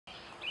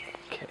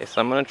Okay,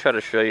 so I'm going to try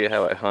to show you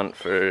how I hunt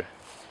for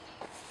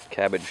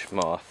cabbage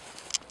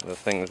moth, the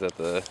things that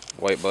the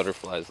white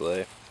butterflies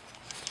lay.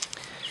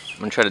 I'm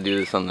going to try to do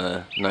this on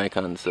the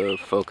Nikon, so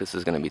focus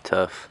is going to be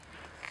tough.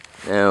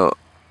 Now,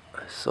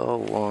 I saw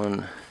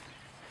one,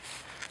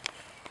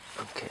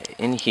 okay,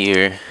 in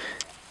here.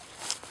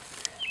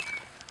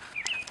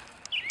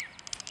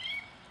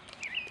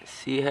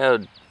 See how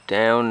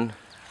down,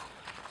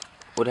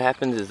 what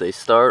happens is they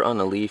start on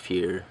a leaf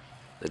here,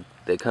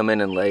 they come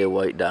in and lay a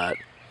white dot,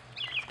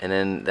 and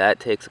then that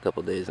takes a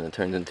couple days and it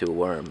turns into a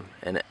worm,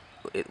 and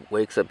it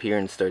wakes up here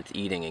and starts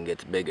eating and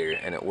gets bigger,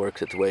 and it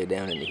works its way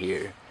down into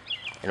here,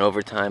 and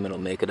over time it'll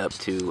make it up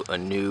to a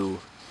new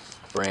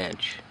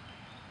branch.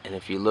 And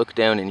if you look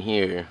down in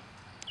here,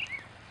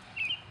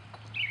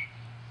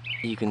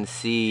 you can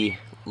see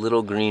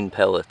little green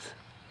pellets.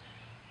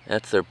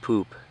 That's their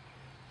poop.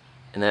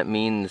 And that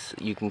means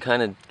you can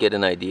kind of get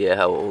an idea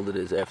how old it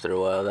is after a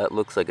while. That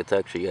looks like it's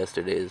actually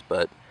yesterday's,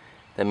 but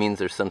that means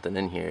there's something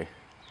in here.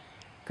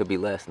 Could be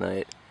last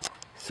night.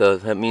 So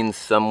that means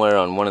somewhere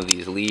on one of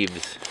these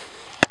leaves,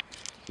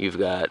 you've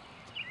got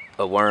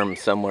a worm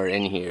somewhere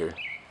in here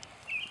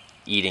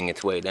eating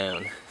its way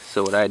down.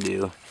 So what I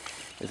do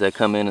is I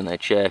come in and I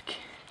check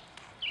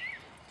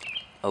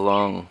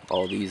along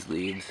all these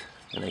leaves,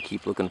 and I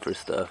keep looking for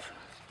stuff.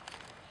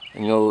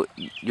 And you'll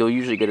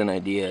usually get an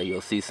idea.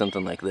 You'll see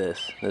something like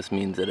this. This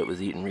means that it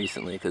was eaten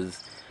recently,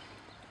 because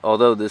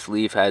although this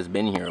leaf has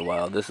been here a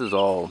while, this is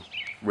all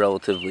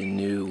relatively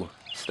new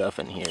stuff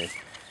in here.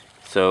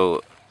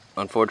 So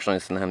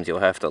unfortunately sometimes you'll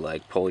have to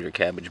like pull your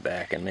cabbage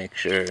back and make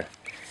sure.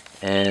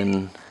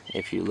 And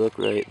if you look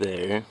right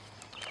there,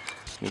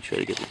 let me try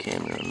to get the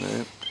camera on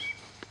that.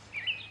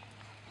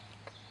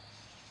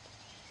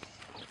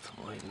 Get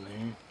some light in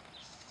there.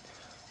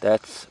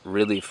 That's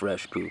really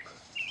fresh poop.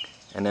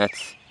 And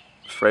that's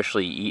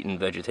freshly eaten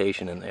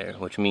vegetation in there,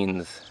 which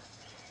means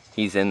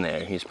he's in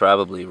there. He's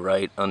probably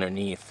right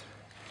underneath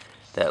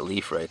that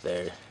leaf right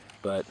there.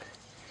 But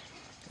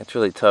it's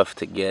really tough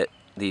to get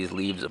these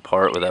leaves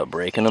apart without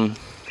breaking them.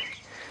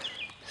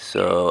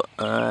 So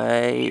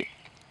I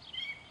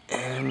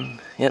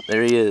am, yep,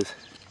 there he is.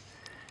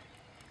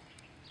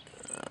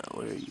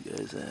 Where are you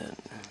guys at?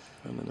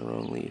 I'm in the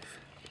wrong leaf.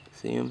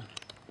 See him?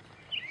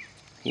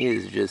 He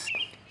is just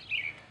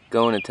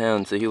going to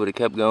town, so he would have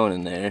kept going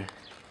in there.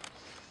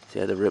 See,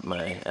 I had to rip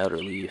my outer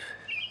leaf.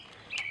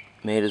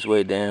 Made his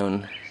way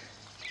down,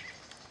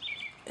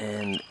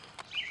 and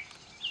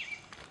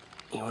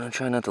you want to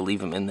try not to leave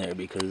them in there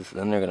because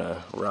then they're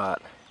gonna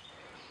rot.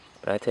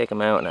 But I take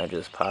them out and I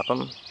just pop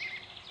them,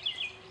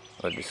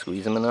 or just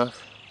squeeze them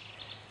enough,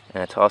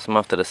 and I toss them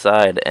off to the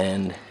side,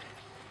 and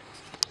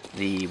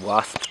the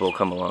wasps will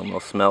come along. They'll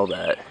smell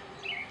that.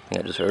 I think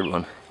I just heard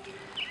one.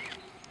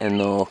 And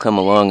they'll come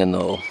along and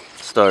they'll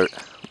start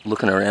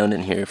looking around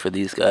in here for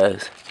these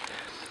guys.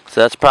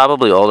 So that's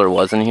probably all there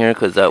was in here,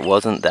 because that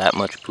wasn't that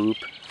much poop.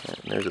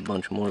 And there's a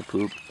bunch more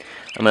poop.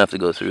 I'm gonna have to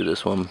go through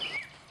this one.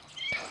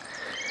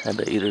 I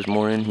bet you there's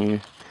more in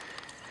here.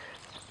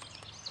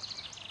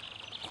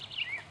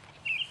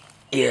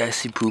 Yeah, I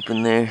see poop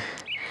in there.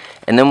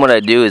 And then what I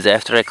do is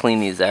after I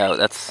clean these out,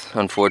 that's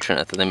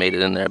unfortunate that they made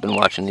it in there. I've been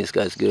watching these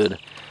guys good.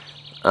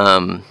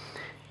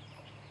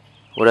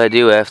 What I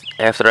do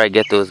after I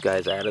get those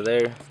guys out of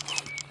there,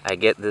 I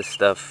get this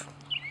stuff,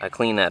 I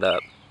clean that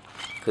up.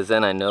 Because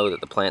then I know that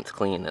the plant's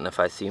clean, and if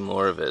I see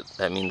more of it,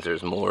 that means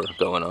there's more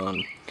going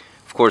on.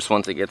 Of course,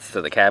 once it gets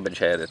to the cabbage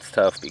head, it's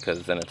tough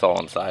because then it's all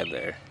inside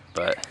there.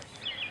 But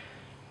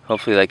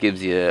hopefully that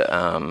gives you,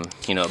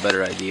 you know, a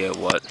better idea of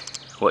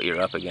what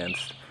you're up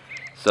against.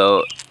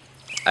 So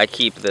I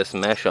keep this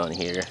mesh on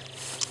here.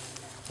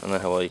 I don't know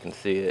how well you can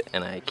see it,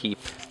 and I keep,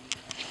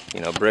 you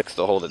know, bricks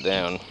to hold it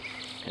down,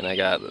 and I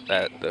got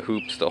the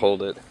hoops to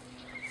hold it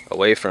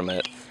away from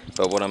it.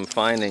 But what I'm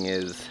finding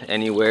is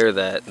anywhere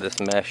that this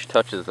mesh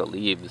touches the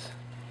leaves,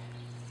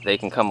 they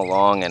can come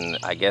along and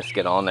I guess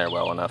get on there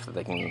well enough that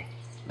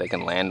they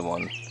can land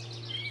one.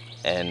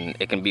 And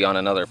it can be on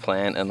another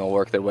plant and they'll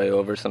work their way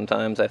over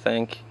sometimes, I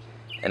think.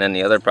 And then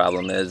the other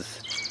problem is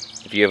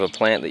if you have a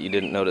plant that you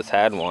didn't notice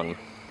had one,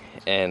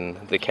 and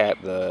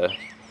the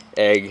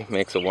egg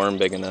makes a worm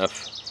big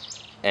enough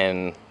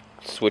and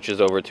switches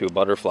over to a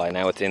butterfly,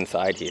 now it's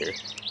inside here.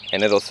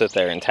 And it'll sit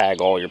there and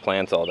tag all your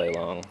plants all day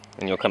long.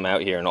 And you'll come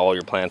out here and all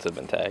your plants have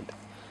been tagged.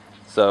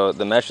 So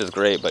the mesh is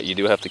great, but you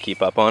do have to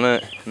keep up on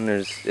it. And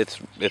it's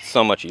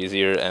so much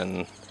easier,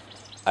 and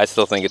I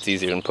still think it's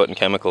easier than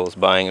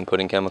buying and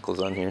putting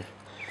chemicals on here.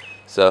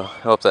 So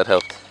I hope that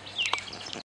helped.